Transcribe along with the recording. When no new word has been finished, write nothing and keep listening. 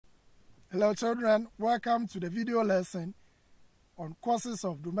Hello children, welcome to the video lesson on causes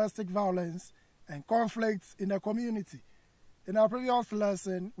of domestic violence and conflicts in the community. In our previous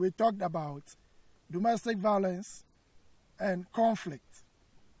lesson, we talked about domestic violence and conflict.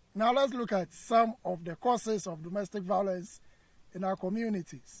 Now let's look at some of the causes of domestic violence in our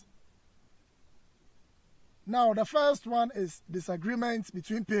communities. Now the first one is disagreements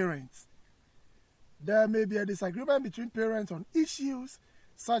between parents. There may be a disagreement between parents on issues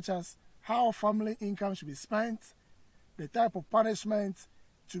such as how family income should be spent, the type of punishment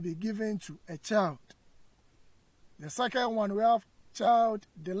to be given to a child. The second one, we have child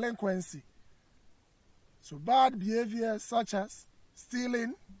delinquency. So bad behaviors such as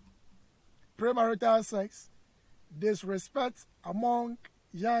stealing, premarital sex, disrespect among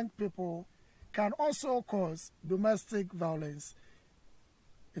young people can also cause domestic violence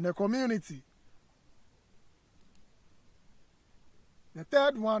in the community. The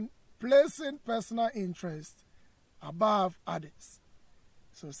third one, placing personal interest above others.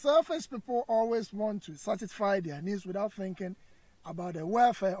 So selfish people always want to satisfy their needs without thinking about the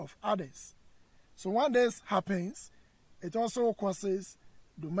welfare of others. So when this happens, it also causes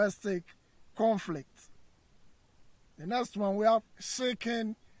domestic conflict. The next one, we have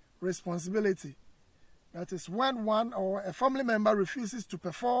shaking responsibility. That is when one or a family member refuses to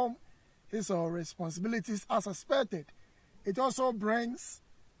perform his or her responsibilities as expected. It also brings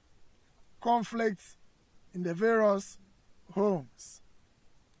conflicts in the various homes.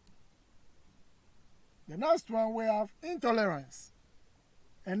 The next one, we have intolerance.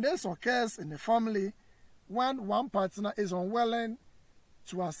 And this occurs in the family when one partner is unwilling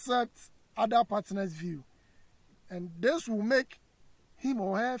to accept other partner's view. And this will make him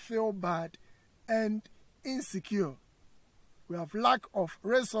or her feel bad and insecure. We have lack of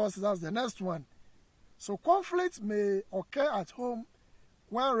resources as the next one. So conflicts may occur at home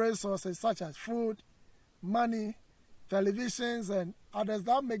when resources such as food, money, televisions, and others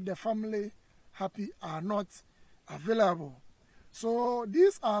that make the family happy are not available. So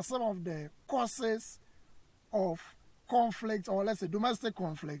these are some of the causes of conflict, or let's say domestic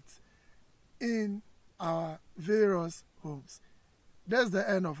conflict, in our various homes. That's the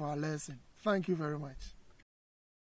end of our lesson. Thank you very much.